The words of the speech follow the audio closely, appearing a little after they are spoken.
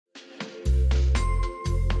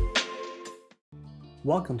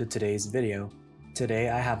Welcome to today's video. Today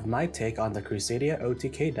I have my take on the Crusadia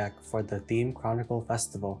OTK deck for the Theme Chronicle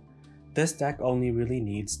Festival. This deck only really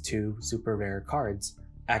needs two super rare cards,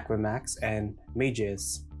 Aquamax and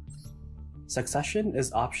Magus. Succession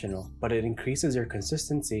is optional, but it increases your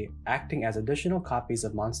consistency, acting as additional copies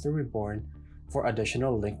of Monster Reborn for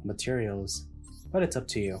additional link materials. But it's up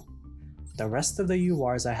to you. The rest of the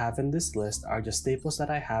URs I have in this list are just staples that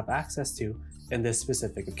I have access to in this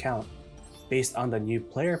specific account. Based on the new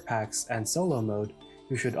player packs and solo mode,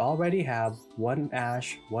 you should already have 1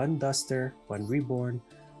 Ash, 1 Duster, 1 Reborn,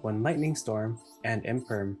 1 Lightning Storm, and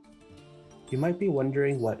Imperm. You might be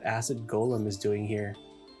wondering what Acid Golem is doing here.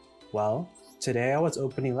 Well, today I was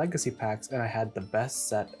opening legacy packs and I had the best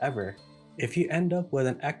set ever. If you end up with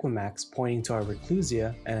an Aquamax pointing to a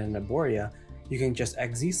Reclusia and an Arborea, you can just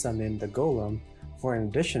XZ summon the Golem for an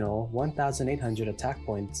additional 1,800 attack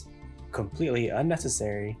points. Completely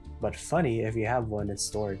unnecessary, but funny if you have one that's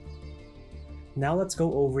stored. Now let's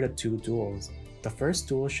go over the two duels. The first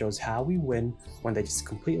duel shows how we win when they just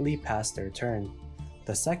completely pass their turn.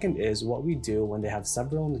 The second is what we do when they have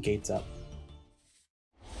several negates up.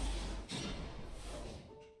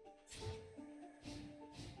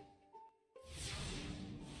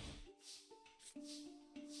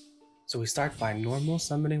 So we start by normal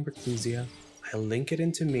summoning Reclusia, I link it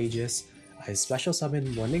into Magus, I special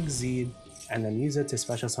summon one Exceed, and then use it to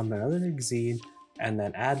special summon another Exceed, and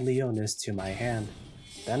then add Leonis to my hand.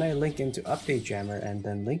 Then I link into Update Jammer and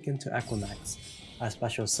then link into Aquamax. I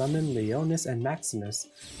special summon Leonis and Maximus,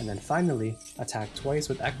 and then finally attack twice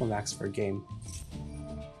with Aquamax for game.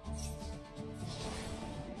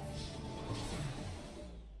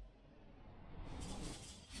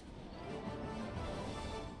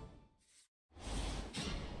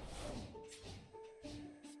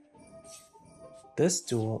 This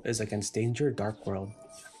duel is against Danger Dark World.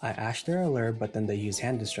 I ash their Allure but then they use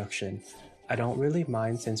hand destruction. I don't really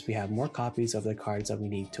mind since we have more copies of the cards that we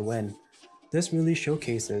need to win. This really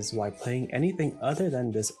showcases why playing anything other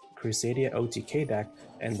than this Crusadia OTK deck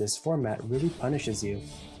in this format really punishes you.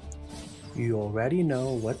 You already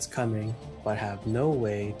know what's coming but have no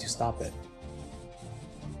way to stop it.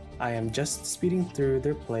 I am just speeding through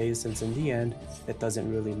their plays since in the end, it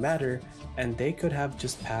doesn't really matter and they could have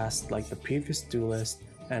just passed like the previous duelist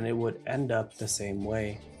and it would end up the same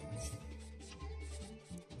way.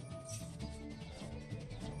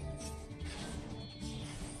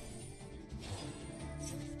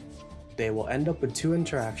 They will end up with two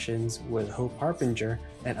interactions with Hope Harbinger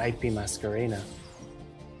and IP Masquerena.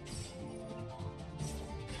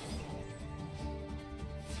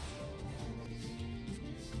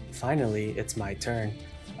 Finally, it's my turn.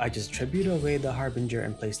 I just tribute away the Harbinger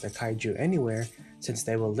and place the Kaiju anywhere since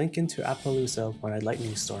they will link into Appaloosa when I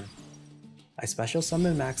Lightning Storm. I special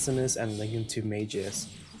summon Maximus and link into Magus.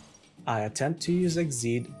 I attempt to use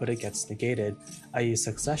Exceed but it gets negated. I use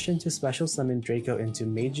Succession to special summon Draco into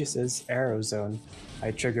Magus's Arrow Zone.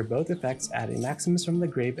 I trigger both effects adding Maximus from the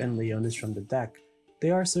grave and Leonis from the deck. They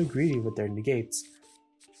are so greedy with their negates.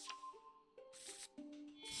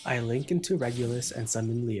 I link into Regulus and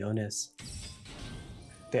summon Leonis.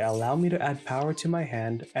 They allow me to add power to my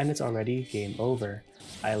hand and it's already game over.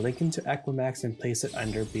 I link into Aquamax and place it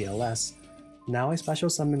under BLS. Now I special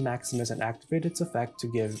summon Maximus and activate its effect to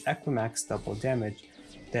give Aquamax double damage.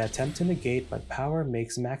 They attempt to negate but power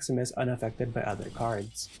makes Maximus unaffected by other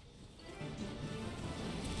cards.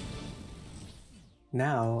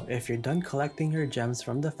 Now, if you're done collecting your gems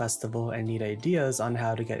from the festival and need ideas on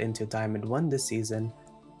how to get into Diamond 1 this season,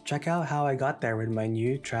 check out how I got there with my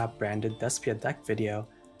new Trap branded Despia deck video.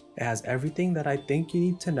 It has everything that I think you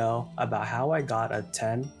need to know about how I got a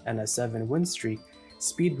 10 and a 7 win streak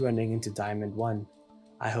speedrunning into Diamond 1.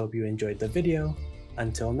 I hope you enjoyed the video.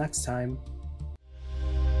 Until next time.